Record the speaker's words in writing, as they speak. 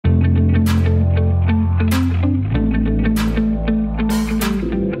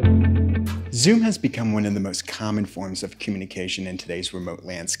Zoom has become one of the most common forms of communication in today's remote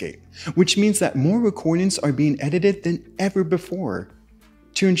landscape, which means that more recordings are being edited than ever before.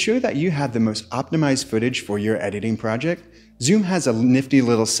 To ensure that you have the most optimized footage for your editing project, Zoom has a nifty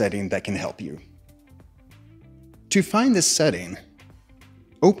little setting that can help you. To find this setting,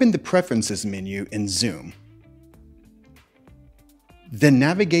 open the Preferences menu in Zoom. Then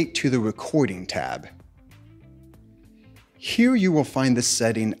navigate to the Recording tab. Here you will find the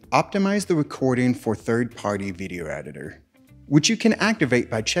setting Optimize the recording for third-party video editor, which you can activate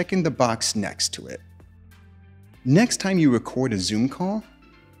by checking the box next to it. Next time you record a Zoom call,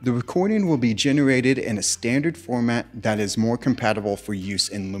 the recording will be generated in a standard format that is more compatible for use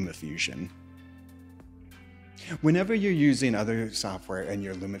in LumaFusion. Whenever you're using other software in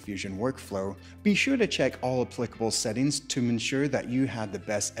your LumaFusion workflow, be sure to check all applicable settings to ensure that you have the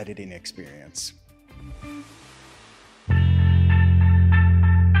best editing experience.